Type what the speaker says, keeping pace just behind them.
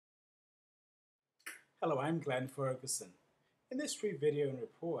Hello, I'm Glenn Ferguson. In this free video and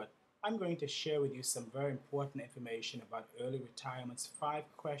report, I'm going to share with you some very important information about early retirement's 5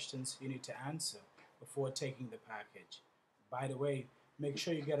 questions you need to answer before taking the package. By the way, make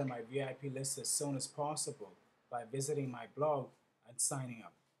sure you get on my VIP list as soon as possible by visiting my blog and signing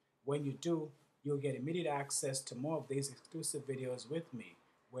up. When you do, you'll get immediate access to more of these exclusive videos with me,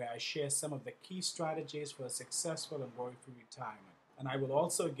 where I share some of the key strategies for a successful and worry-free retirement. And I will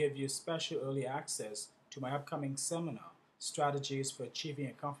also give you special early access to my upcoming seminar, Strategies for Achieving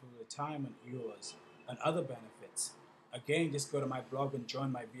a Comfortable Retirement, Yours, and other benefits. Again, just go to my blog and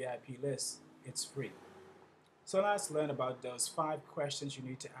join my VIP list. It's free. So let's learn about those 5 questions you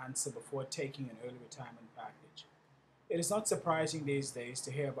need to answer before taking an early retirement package. It is not surprising these days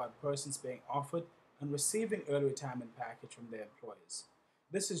to hear about persons being offered and receiving early retirement package from their employers.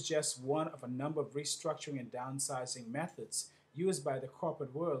 This is just one of a number of restructuring and downsizing methods used by the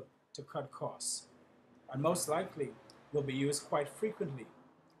corporate world to cut costs, and most likely will be used quite frequently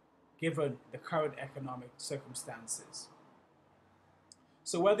given the current economic circumstances.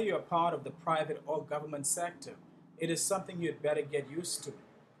 So whether you're part of the private or government sector, it is something you'd better get used to,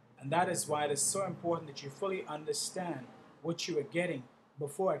 and that is why it is so important that you fully understand what you are getting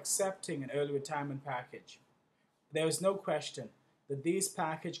before accepting an early retirement package. There is no question that these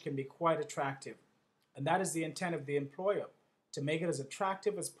packages can be quite attractive, and that is the intent of the employer, to make it as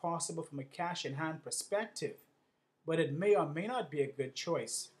attractive as possible from a cash in hand perspective, but it may or may not be a good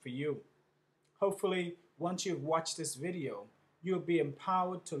choice for you. Hopefully, once you've watched this video, you'll be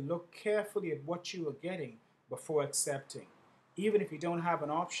empowered to look carefully at what you are getting before accepting, even if you don't have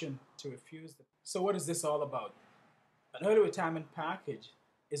an option to refuse them. So what is this all about? An early retirement package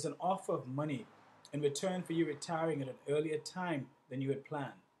is an offer of money in return for you retiring at an earlier time than you had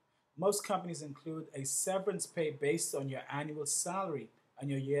planned. Most companies include a severance pay based on your annual salary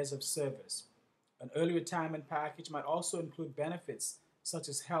and your years of service. An early retirement package might also include benefits such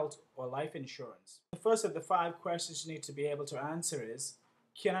as health or life insurance. The first of the 5 questions you need to be able to answer is,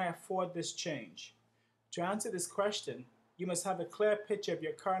 can I afford this change? To answer this question, you must have a clear picture of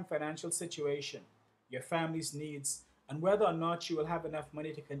your current financial situation, your family's needs, and whether or not you will have enough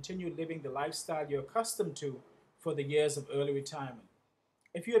money to continue living the lifestyle you're accustomed to for the years of early retirement.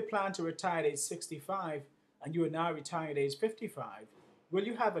 If you had planned to retire at age 65 and you are now retiring at age 55, will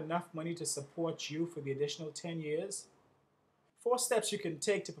you have enough money to support you for the additional 10 years? 4 steps you can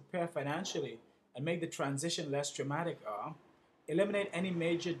take to prepare financially and make the transition less dramatic are: eliminate any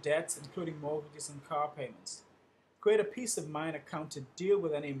major debts, including mortgages and car payments. Create a peace of mind account to deal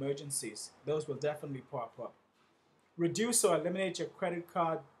with any emergencies. Those will definitely pop up. Reduce or eliminate your credit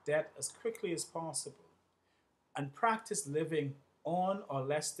card debt as quickly as possible. And practice living on or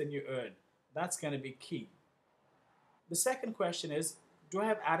less than you earn. That's going to be key. The second question is, do I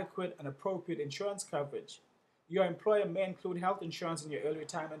have adequate and appropriate insurance coverage? Your employer may include health insurance in your early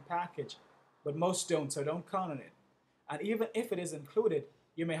retirement package, but most don't, so don't count on it. And even if it is included,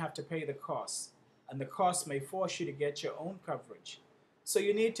 you may have to pay the costs, and the cost may force you to get your own coverage. So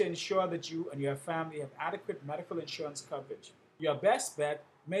you need to ensure that you and your family have adequate medical insurance coverage. Your best bet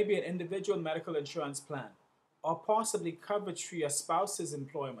may be an individual medical insurance plan, or possibly coverage through your spouse's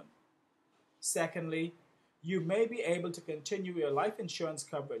employment. Secondly, you may be able to continue your life insurance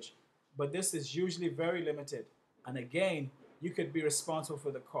coverage, but this is usually very limited, and again, you could be responsible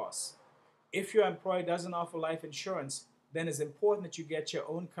for the costs. If your employer doesn't offer life insurance, then it's important that you get your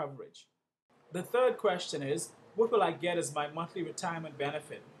own coverage. The third question is, what will I get as my monthly retirement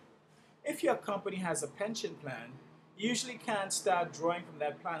benefit? If your company has a pension plan, you usually can't start drawing from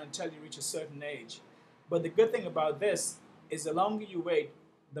that plan until you reach a certain age. But the good thing about this is the longer you wait,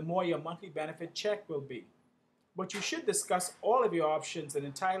 the more your monthly benefit check will be. But you should discuss all of your options and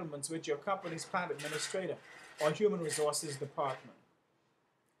entitlements with your company's plan administrator or human resources department.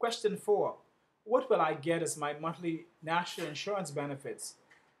 Question 4. What will I get as my monthly national insurance benefits?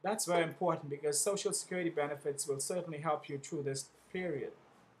 That's very important because Social Security benefits will certainly help you through this period.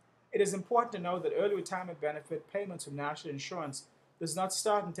 It is important to know that early retirement benefit payments from national insurance does not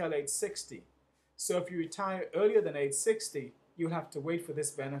start until age 60. So if you retire earlier than age 60, you'll have to wait for this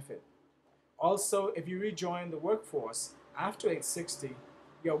benefit. Also, if you rejoin the workforce after age 60,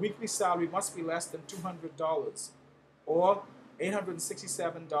 your weekly salary must be less than $200 or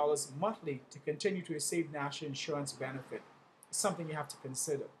 $867 monthly to continue to receive national insurance benefit. It's something you have to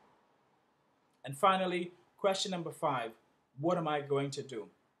consider. And finally, question number 5, what am I going to do?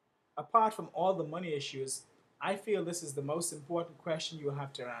 Apart from all the money issues, I feel this is the most important question you will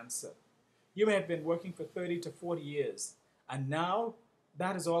have to answer. You may have been working for 30 to 40 years, and now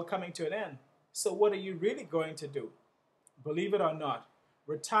that is all coming to an end. So what are you really going to do? Believe it or not,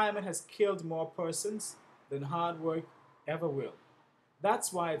 Retirement has killed more persons than hard work ever will.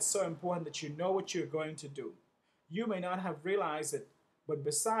 That's why it's so important that you know what you're going to do. You may not have realized it, but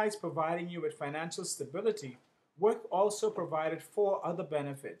besides providing you with financial stability, work also provided four other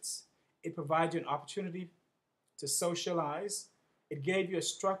benefits. It provides you an opportunity to socialize, it gave you a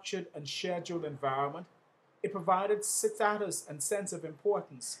structured and scheduled environment, it provided status and sense of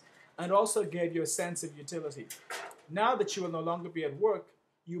importance, and also gave you a sense of utility. Now that you will no longer be at work,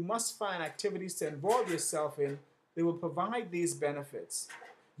 you must find activities to involve yourself in that will provide these benefits.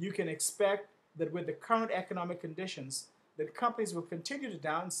 You can expect that with the current economic conditions, that companies will continue to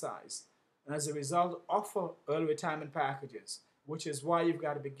downsize and as a result offer early retirement packages, which is why you've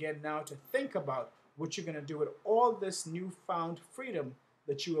got to begin now to think about what you're going to do with all this newfound freedom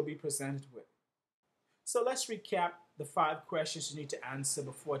that you will be presented with. So let's recap the 5 questions you need to answer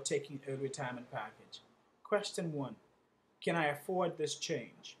before taking an early retirement package. Question 1, can I afford this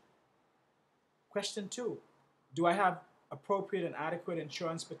change? Question 2, do I have appropriate and adequate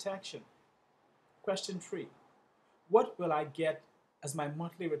insurance protection? Question 3, what will I get as my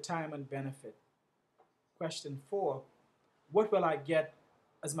monthly retirement benefit? Question 4, what will I get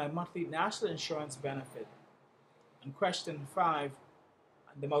as my monthly national insurance benefit? And question 5,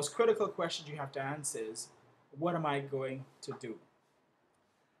 the most critical question you have to answer is, what am I going to do?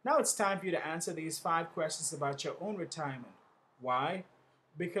 Now it's time for you to answer these 5 questions about your own retirement. Why?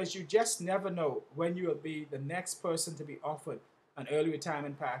 Because you just never know when you will be the next person to be offered an early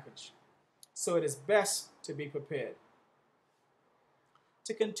retirement package. So it is best to be prepared.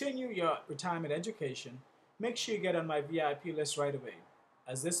 To continue your retirement education, make sure you get on my VIP list right away,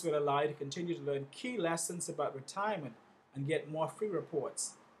 as this will allow you to continue to learn key lessons about retirement and get more free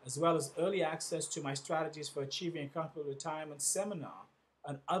reports, as well as early access to my strategies for achieving a comfortable retirement seminar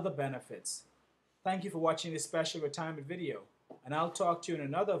and other benefits. Thank you for watching this special retirement video, and I'll talk to you in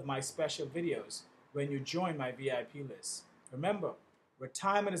another of my special videos when you join my VIP list. Remember,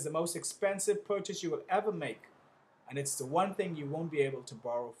 retirement is the most expensive purchase you will ever make, and it's the one thing you won't be able to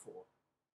borrow for.